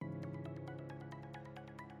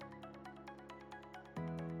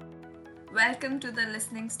Welcome to the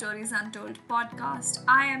Listening Stories Untold podcast.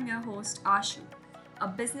 I am your host, Ashu, a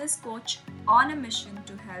business coach on a mission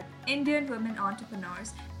to help Indian women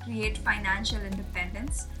entrepreneurs create financial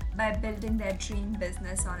independence by building their dream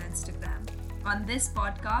business on Instagram. On this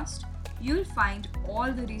podcast, you'll find all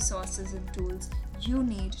the resources and tools you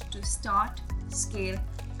need to start, scale,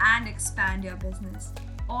 and expand your business,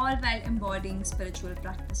 all while embodying spiritual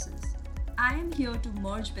practices. I am here to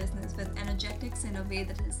merge business with energetics in a way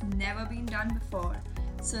that has never been done before.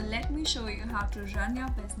 So let me show you how to run your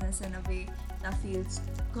business in a way that feels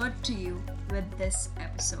good to you with this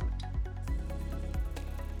episode.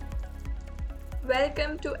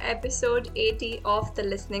 Welcome to episode 80 of the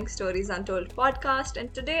Listening Stories Untold podcast.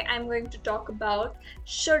 And today I'm going to talk about,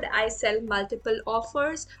 should I sell multiple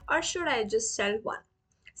offers or should I just sell one?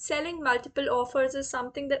 Selling multiple offers is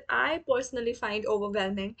something that I personally find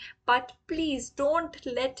overwhelming, but please don't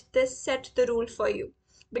let this set the rule for you.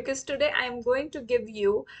 Because today I am going to give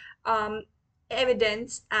you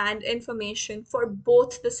evidence and information for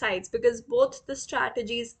both the sides, because both the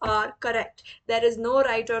strategies are correct. There is no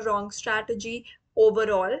right or wrong strategy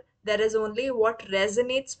overall, there is only what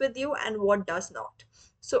resonates with you and what does not.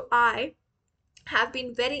 So I have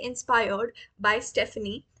been very inspired by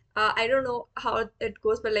Stephanie. I don't know how it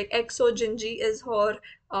goes, but like ExoGingy is her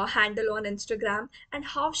handle on Instagram, and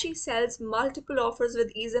how she sells multiple offers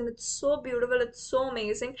with ease, and it's so beautiful, it's so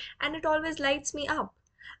amazing, and it always lights me up.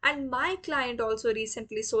 And my client also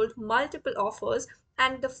recently sold multiple offers,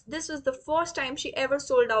 and this was the first time she ever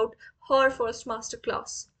sold out her first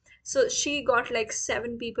masterclass. So she got like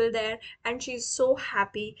 7 people there, and she's so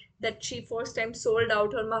happy that she first time sold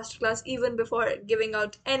out her masterclass even before giving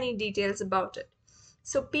out any details about it.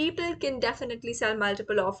 So people can definitely sell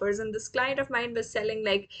multiple offers, and this client of mine was selling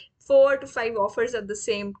like 4 to 5 offers at the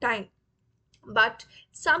same time. But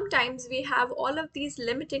sometimes we have all of these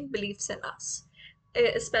limiting beliefs in us.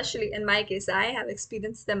 Especially in my case, I have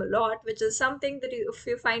experienced them a lot, which is something that if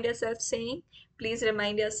you find yourself saying, please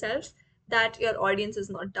remind yourself that your audience is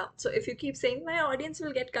not dumb. So if you keep saying, my audience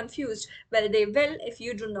will get confused, well, they will if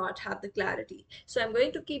you do not have the clarity. So I'm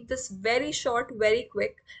going to keep this very short, very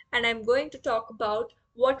quick, and I'm going to talk about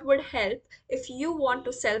what would help if you want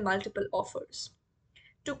to sell multiple offers.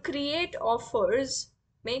 To create offers,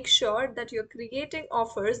 make sure that you're creating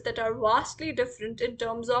offers that are vastly different in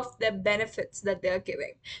terms of their benefits that they are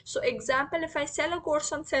giving. So example, if I sell a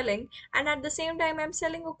course on selling and at the same time I'm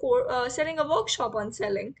selling a workshop on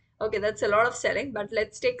selling, okay, that's a lot of selling, but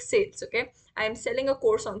let's take sales. Okay, I'm selling a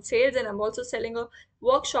course on sales and I'm also selling a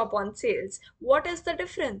workshop on sales. What is the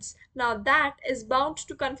difference? Now that is bound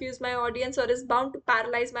to confuse my audience, or is bound to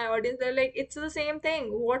paralyze my audience. They're like, it's the same thing,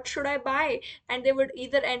 what should I buy? And they would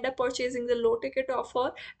either end up purchasing the low ticket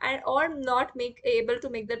offer and or not make able to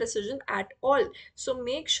make the decision at all. So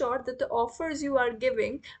make sure that the offers you are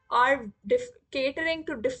giving are catering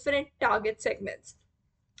to different target segments.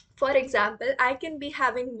 For example, I can be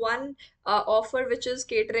having one offer which is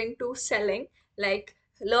catering to selling, like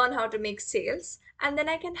learn how to make sales, and then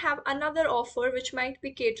I can have another offer which might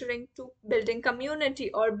be catering to building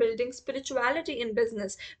community or building spirituality in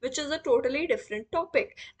business, which is a totally different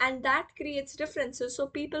topic, and that creates differences, so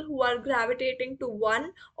people who are gravitating to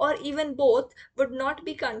one or even both would not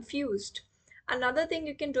be confused. Another thing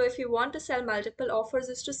you can do if you want to sell multiple offers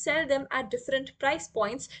is to sell them at different price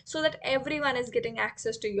points so that everyone is getting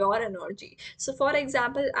access to your energy. So, for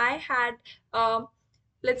example, I had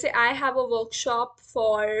let's say I have a workshop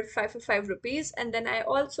for 5 for 5 rupees, and then I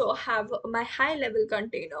also have my high level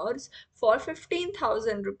containers for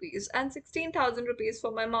 15,000 rupees and 16,000 rupees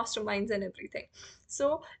for my masterminds and everything.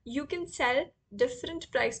 So you can sell different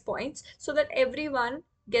price points so that everyone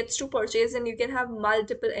gets to purchase and you can have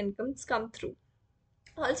multiple incomes come through.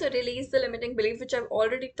 Also release the limiting belief, which I've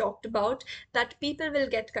already talked about, that people will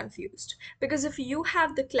get confused. Because if you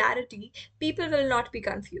have the clarity, people will not be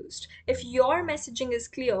confused. If your messaging is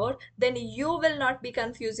clear, then you will not be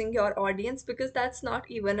confusing your audience, because that's not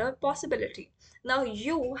even a possibility. Now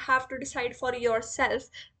you have to decide for yourself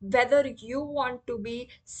whether you want to be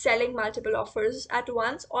selling multiple offers at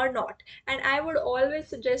once or not. And I would always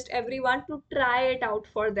suggest everyone to try it out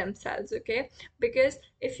for themselves, okay? Because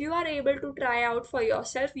if you are able to try out for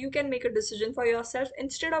yourself, you can make a decision for yourself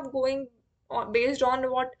instead of going based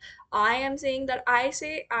on what I am saying, that I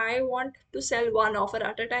say I want to sell one offer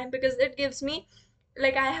at a time, because it gives me,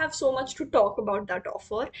 like, I have so much to talk about that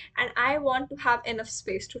offer and I want to have enough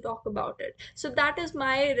space to talk about it. So that is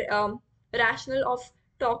my rationale of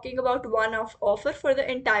talking about one of offer for the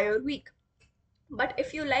entire week. But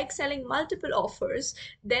if you like selling multiple offers,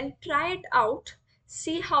 then try it out.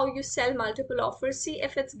 See how you sell multiple offers. See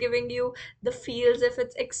if it's giving you the feels, if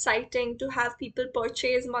it's exciting to have people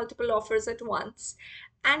purchase multiple offers at once.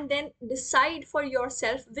 And then decide for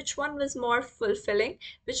yourself which one was more fulfilling,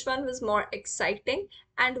 which one was more exciting,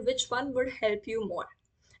 and which one would help you more.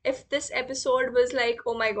 If this episode was like,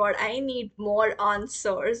 oh my god, I need more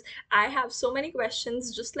answers, I have so many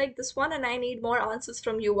questions just like this one, and I need more answers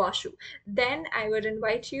from you, Vashu, then I would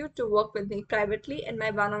invite you to work with me privately in my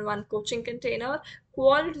one-on-one coaching container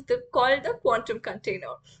called the Quantum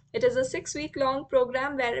Container. It is a 6 week long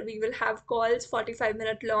program where we will have calls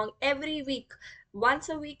 45-minute long every week, once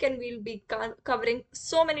a week, and we'll be covering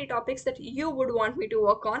so many topics that you would want me to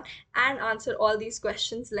work on and answer all these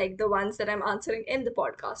questions like the ones that I'm answering in the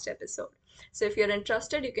podcast episode. So if you're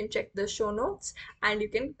interested, you can check the show notes and you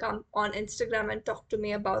can come on Instagram and talk to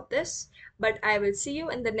me about this. But I will see you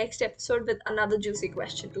in the next episode with another juicy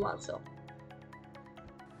question to answer.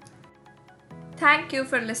 Thank you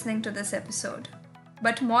for listening to this episode.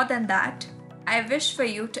 But more than that, I wish for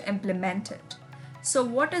you to implement it. So,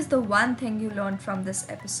 what is the one thing you learned from this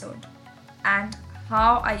episode? And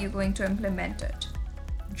how are you going to implement it?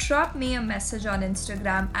 Drop me a message on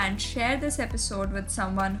Instagram and share this episode with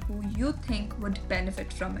someone who you think would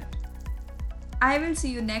benefit from it. I will see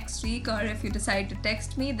you next week, or if you decide to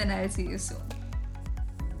text me, then I'll see you soon.